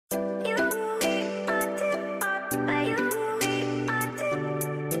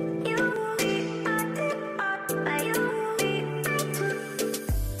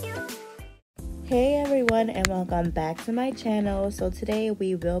welcome back to my channel. So today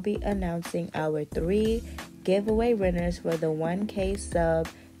we will be announcing our 3 giveaway winners for the 1K sub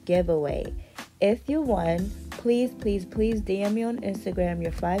giveaway. If you won, please DM me on Instagram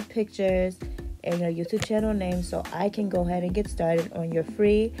your 5 pictures and your YouTube channel name so I can go ahead and get started on your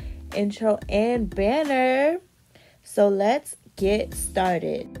free intro and banner. So let's get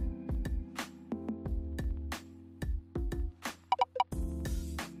started.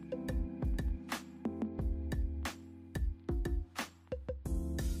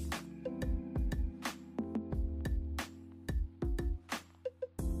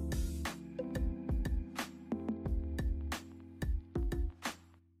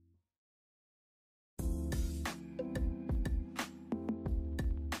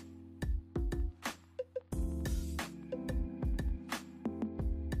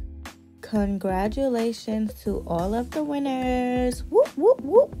 Congratulations to all of the winners. Whoop, whoop,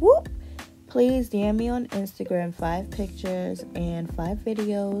 whoop, whoop. Please DM me on Instagram 5 pictures and 5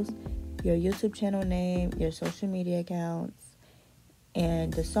 videos, your YouTube channel name, your social media accounts,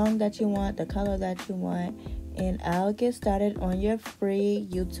 and the song that you want, the color that you want, and I'll get started on your free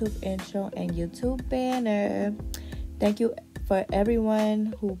YouTube intro and YouTube banner. Thank you for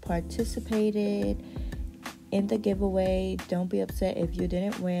everyone who participated in the giveaway. Don't be upset if you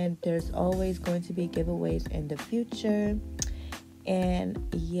didn't win. There's always going to be giveaways in the future. And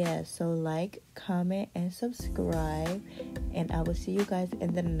yeah, so like, comment, and subscribe. And I will see you guys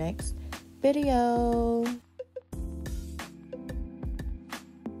in the next video.